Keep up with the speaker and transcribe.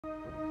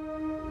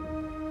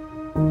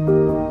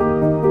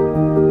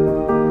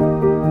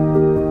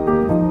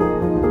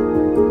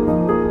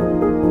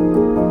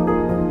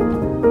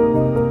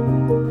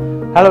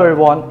Hello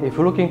everyone, if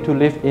you're looking to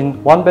live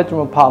in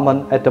one-bedroom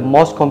apartment at the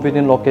most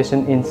convenient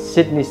location in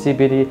Sydney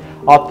CBD,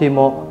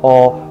 Ultimo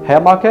or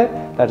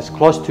Haymarket, that is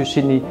close to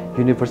Sydney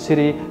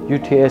University,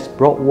 UTS,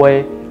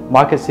 Broadway,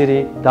 Market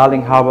City,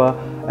 Darling Harbour,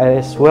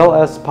 as well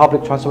as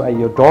public transport at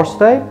your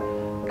doorstep,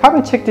 come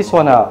and check this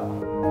one out.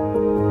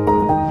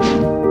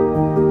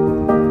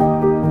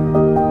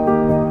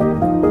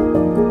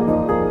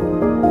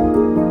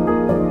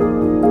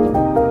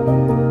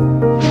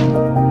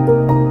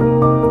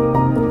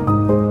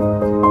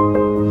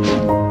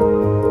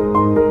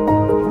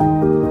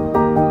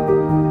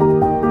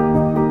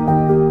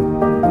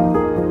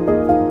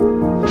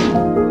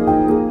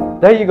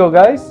 There you go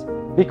guys,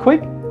 be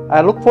quick.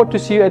 I look forward to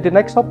see you at the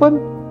next open.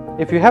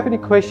 If you have any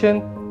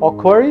question or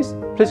queries,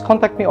 please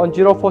contact me on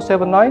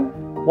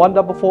 0479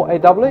 144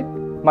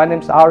 888. My name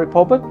is Ari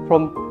Pobert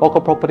from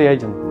Local Property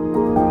Agent.